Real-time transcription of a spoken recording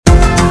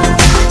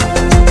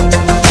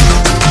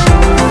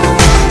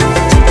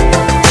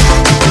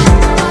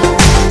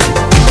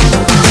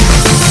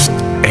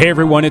Hey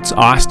everyone, it's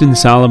Austin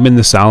Solomon,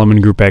 the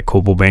Solomon Group at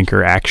Coldwell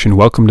Banker Action.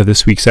 Welcome to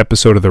this week's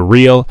episode of the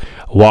Real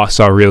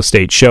Wausau Real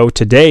Estate Show.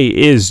 Today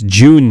is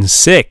June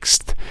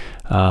 6th.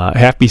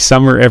 Happy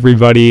summer,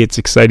 everybody. It's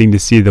exciting to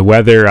see the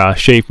weather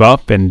shape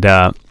up and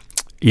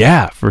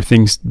for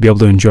things to be able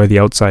to enjoy the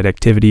outside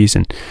activities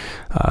and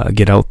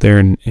get out there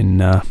and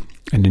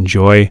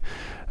enjoy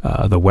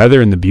the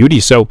weather and the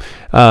beauty. So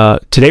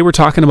today we're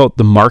talking about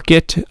the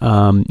market.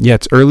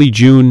 It's early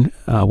June.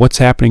 What's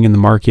happening in the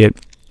market?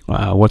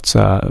 What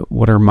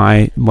are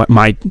my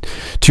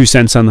 2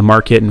 cents on the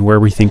market and where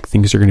we think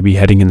things are going to be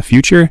heading in the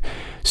future.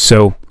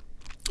 So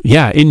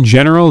in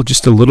general,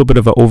 just a little bit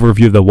of an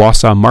overview of the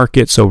Wausau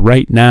market. So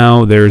right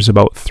now there's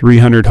about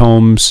 300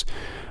 homes,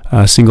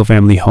 single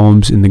family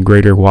homes in the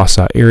greater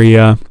Wausau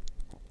area.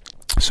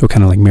 So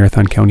kind of like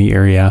Marathon County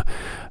area.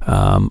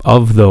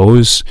 Of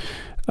those,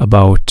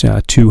 about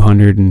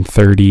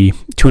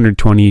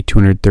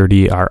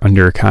 230 are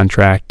under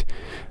contract.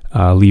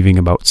 Leaving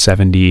about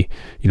 70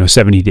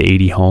 to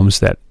 80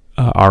 homes that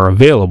are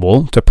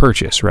available to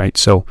purchase, right?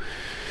 So,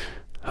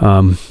 so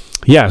a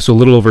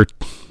little over,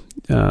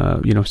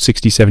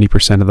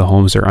 60-70% of the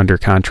homes are under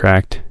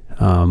contract,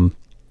 and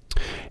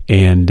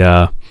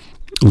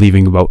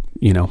leaving about,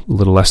 a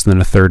little less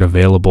than a third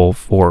available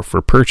for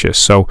purchase.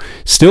 So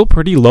still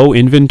pretty low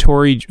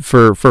inventory.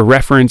 For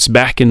reference,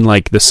 back in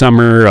like the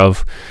summer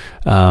of,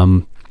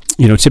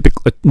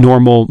 typical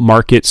normal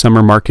market,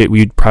 summer market,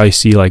 we'd probably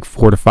see like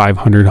 400 to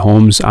 500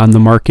 homes on the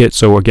market.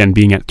 So again,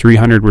 being at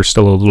 300, we're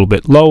still a little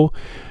bit low.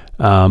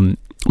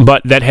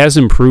 But that has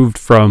improved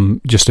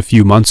from just a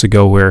few months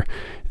ago where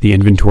the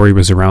inventory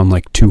was around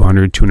like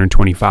 200,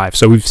 225.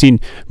 So we've seen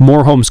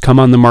more homes come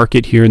on the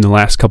market here in the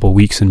last couple of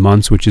weeks and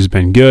months, which has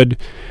been good.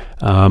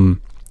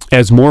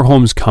 As more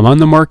homes come on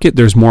the market,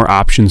 there's more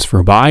options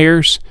for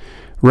buyers,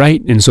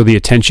 right? And so the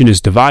attention is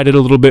divided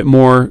a little bit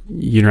more.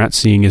 You're not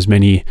seeing as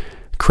many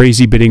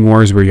crazy bidding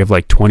wars where you have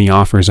like 20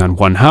 offers on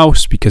one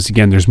house because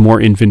again, there's more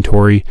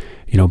inventory,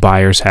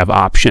 buyers have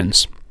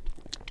options.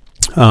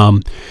 A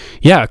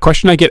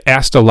question I get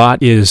asked a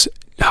lot is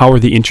how are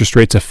the interest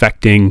rates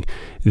affecting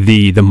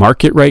the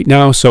market right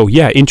now? So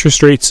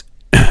interest rates,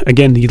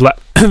 again,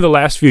 the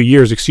last few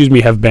years,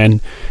 have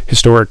been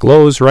historic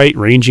lows, right?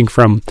 Ranging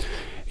from,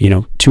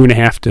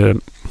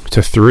 2.5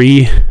 to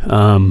 3,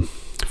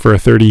 for a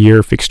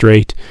 30-year fixed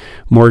rate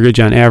mortgage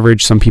on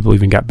average. Some people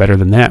even got better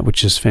than that,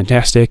 which is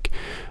fantastic.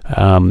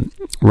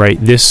 Right.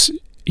 This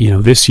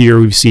year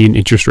we've seen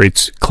interest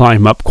rates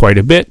climb up quite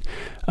a bit,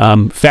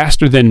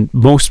 faster than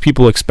most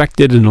people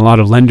expected, and a lot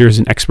of lenders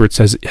and experts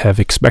have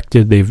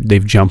expected.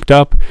 They've jumped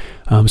up.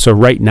 So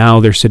right now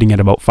they're sitting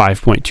at about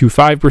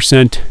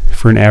 5.25%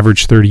 for an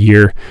average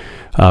 30-year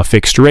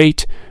fixed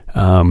rate,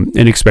 and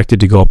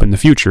expected to go up in the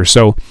future.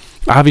 So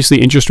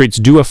obviously interest rates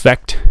do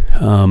affect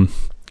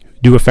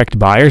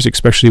buyers,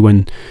 especially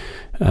when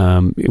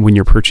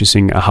you're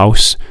purchasing a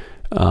house.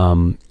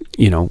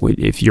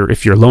 If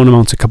your loan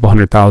amount's a couple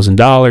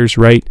 $100,000,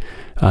 right,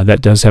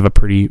 that does have a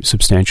pretty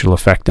substantial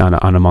effect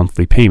on a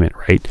monthly payment,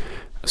 right?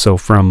 So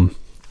from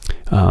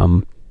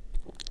every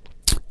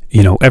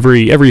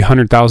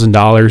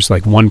 $100,000,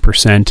 like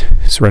 1%,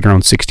 it's right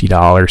around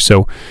 $60.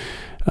 So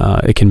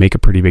it can make a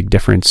pretty big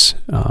difference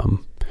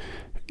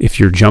if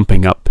you're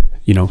jumping up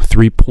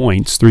 3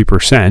 points,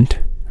 3%,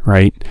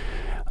 right?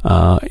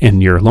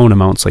 And your loan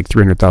amount's like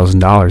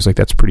 $300,000, like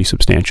that's pretty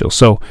substantial.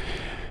 So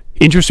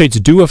interest rates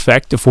do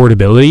affect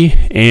affordability,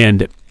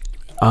 and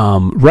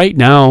right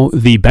now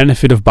the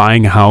benefit of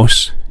buying a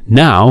house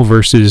now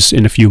versus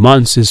in a few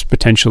months is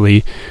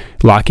potentially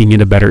locking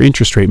in a better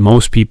interest rate.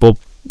 Most people,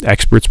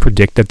 experts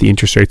predict that the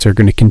interest rates are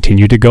going to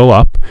continue to go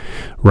up,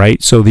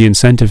 right? So the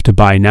incentive to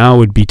buy now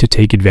would be to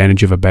take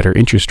advantage of a better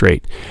interest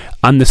rate.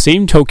 On the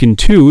same token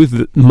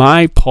too,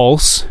 my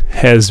pulse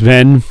has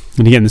been,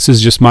 and again, this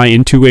is just my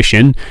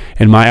intuition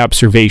and my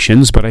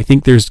observations, but I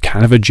think there's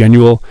kind of a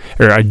general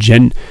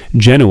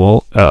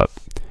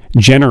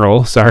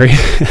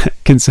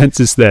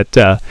consensus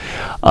that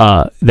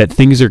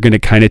things are going to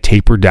kind of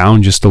taper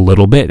down just a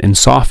little bit and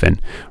soften,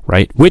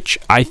 right? Which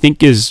I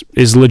think is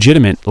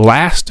legitimate.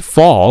 Last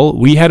fall,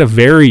 we had a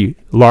very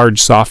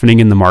large softening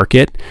in the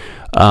market.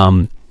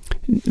 And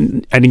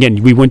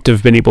again, we wouldn't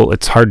have been able,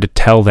 it's hard to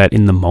tell that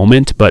in the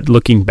moment, but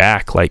looking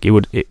back, like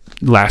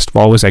last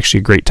fall was actually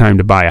a great time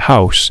to buy a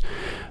house.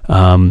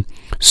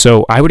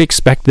 So I would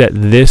expect that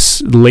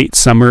this late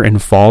summer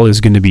and fall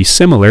is going to be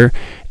similar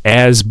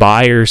as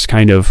buyers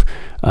kind of,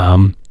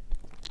 as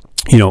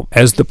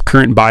the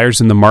current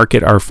buyers in the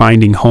market are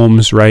finding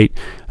homes, right,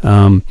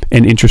 and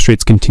interest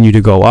rates continue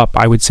to go up,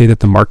 I would say that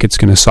the market's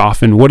going to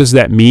soften. What does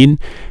that mean?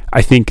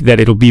 I think that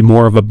it'll be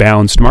more of a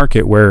balanced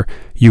market where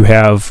you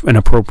have an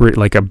appropriate,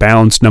 like a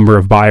balanced number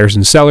of buyers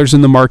and sellers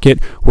in the market,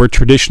 where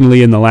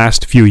traditionally in the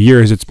last few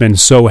years it's been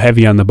so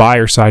heavy on the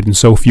buyer side and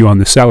so few on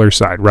the seller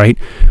side, right?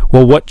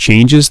 Well, what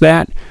changes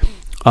that?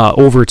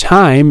 Over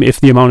time, if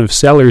the amount of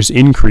sellers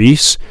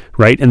increase,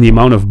 right, and the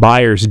amount of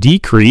buyers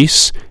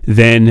decrease,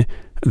 then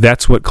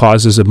that's what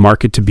causes a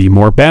market to be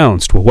more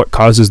balanced. Well, what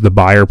causes the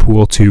buyer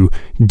pool to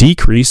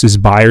decrease is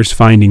buyers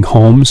finding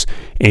homes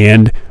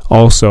and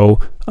also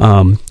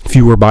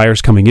fewer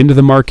buyers coming into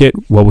the market.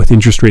 Well, with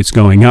interest rates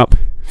going up,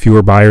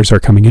 fewer buyers are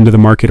coming into the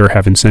market or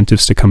have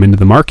incentives to come into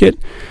the market,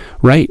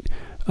 right?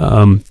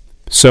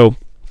 So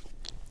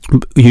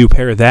you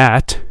pair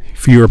that,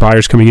 fewer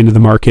buyers coming into the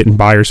market and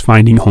buyers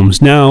finding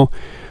homes now,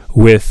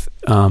 with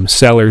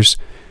sellers,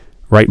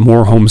 right?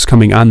 More homes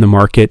coming on the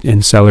market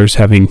and sellers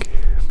having,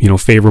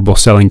 favorable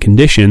selling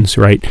conditions,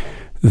 right?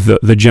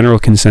 The general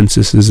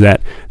consensus is that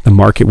the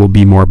market will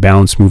be more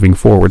balanced moving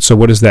forward. So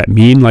what does that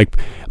mean? Like,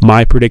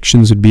 my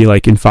predictions would be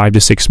like in 5 to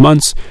 6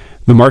 months,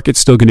 the market's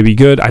still going to be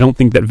good. I don't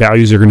think that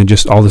values are going to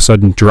just all of a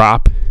sudden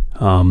drop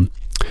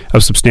a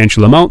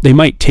substantial amount. They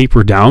might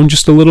taper down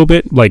just a little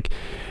bit, like,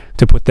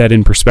 to put that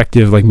in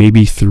perspective, like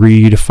maybe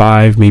 3 to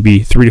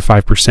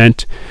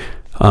 5%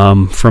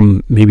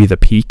 from maybe the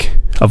peak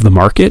of the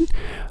market.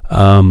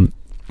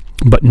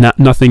 But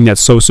nothing that's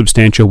so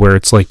substantial where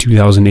it's like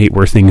 2008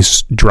 where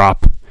things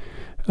drop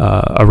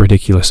a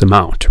ridiculous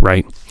amount,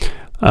 right?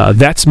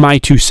 That's my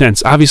 2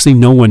 cents. Obviously,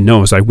 no one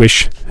knows. I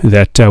wish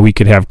that we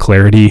could have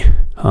clarity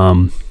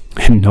and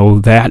know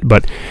that,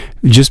 but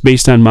just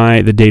based on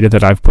the data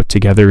that I've put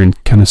together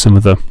and kind of some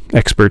of the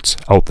experts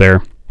out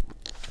there,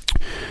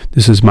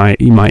 this is my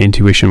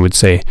intuition would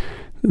say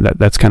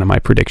that's kind of my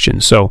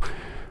prediction. So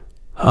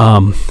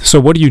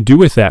what do you do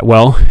with that?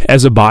 Well,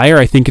 as a buyer,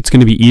 I think it's going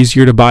to be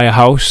easier to buy a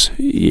house,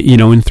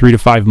 in 3 to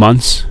 5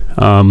 months,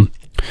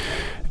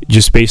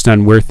 just based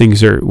on where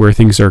things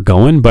are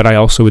going. But I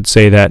also would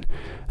say that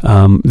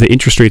the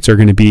interest rates are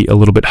going to be a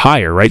little bit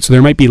higher, right? So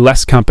there might be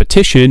less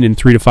competition in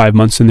 3 to 5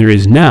 months than there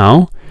is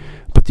now,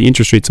 but the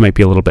interest rates might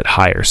be a little bit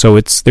higher. So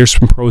there's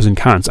some pros and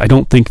cons. I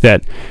don't think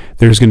that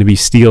there's going to be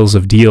steals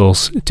of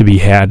deals to be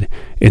had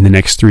in the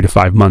next 3 to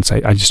 5 months.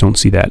 I just don't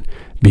see that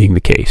being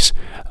the case.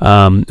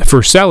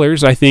 For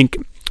sellers, I think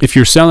if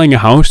you're selling a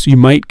house, you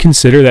might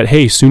consider that,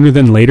 hey, sooner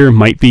than later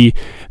might be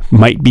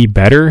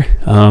better,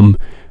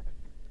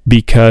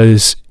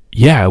 because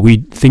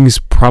things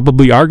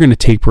probably are going to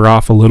taper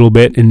off a little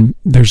bit, and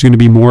there's going to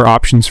be more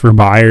options for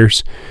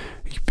buyers,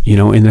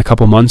 in a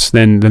couple months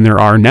than there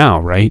are now,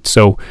 right?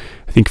 So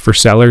I think for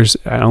sellers,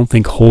 I don't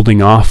think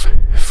holding off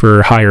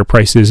for higher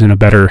prices and a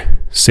better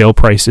sale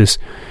prices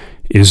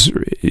is,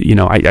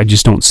 I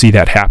just don't see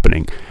that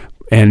happening.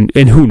 And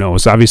who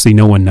knows? Obviously,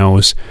 no one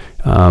knows.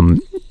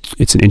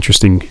 It's an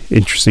interesting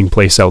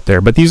place out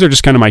there. But these are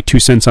just kind of my 2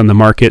 cents on the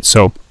market.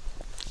 So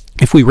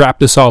if we wrap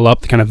this all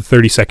up, kind of the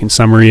 30-second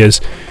summary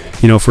is,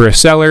 for a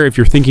seller, if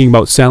you're thinking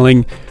about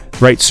selling,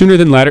 right, sooner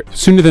than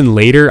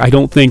later, I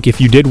don't think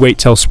if you did wait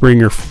till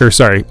spring or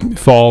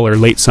fall or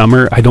late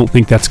summer, I don't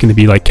think that's going to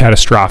be like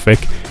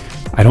catastrophic.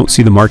 I don't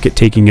see the market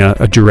taking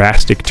a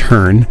drastic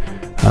turn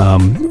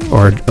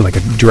or like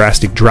a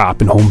drastic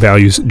drop in home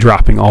values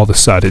dropping all of a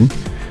sudden.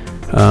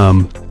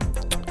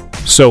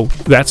 So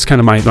that's kind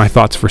of my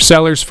thoughts for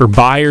sellers. For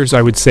buyers,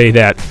 I would say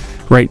that,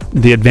 right,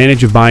 the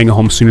advantage of buying a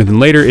home sooner than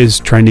later is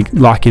trying to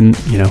lock in,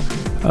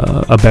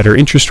 a better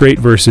interest rate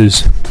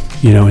versus,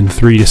 in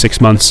 3 to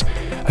 6 months.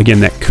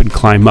 Again, that could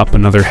climb up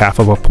another half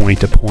of a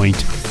point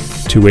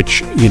to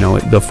which,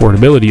 the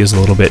affordability is a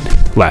little bit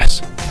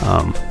less.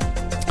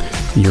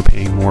 You're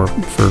paying more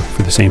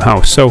for the same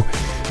house. So,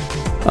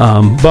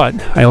 but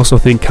I also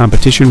think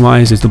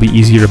competition-wise, it'll be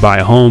easier to buy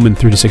a home in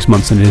 3 to 6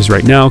 months than it is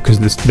right now, because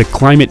the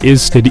climate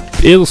is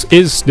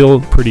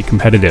still pretty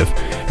competitive.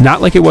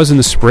 Not like it was in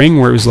the spring,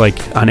 where it was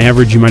like on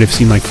average you might have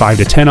seen like 5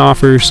 to 10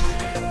 offers.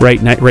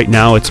 Right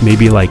now it's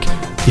maybe like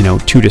 2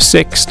 to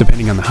 6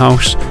 depending on the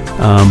house.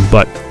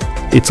 But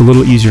it's a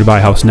little easier to buy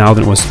a house now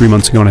than it was 3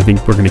 months ago, and I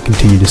think we're going to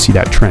continue to see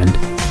that trend,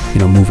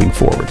 moving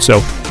forward.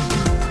 So.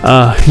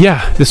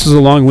 This was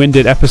a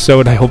long-winded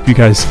episode. I hope you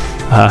guys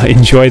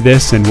enjoy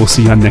this, and we'll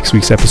see you on next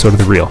week's episode of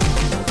The Real.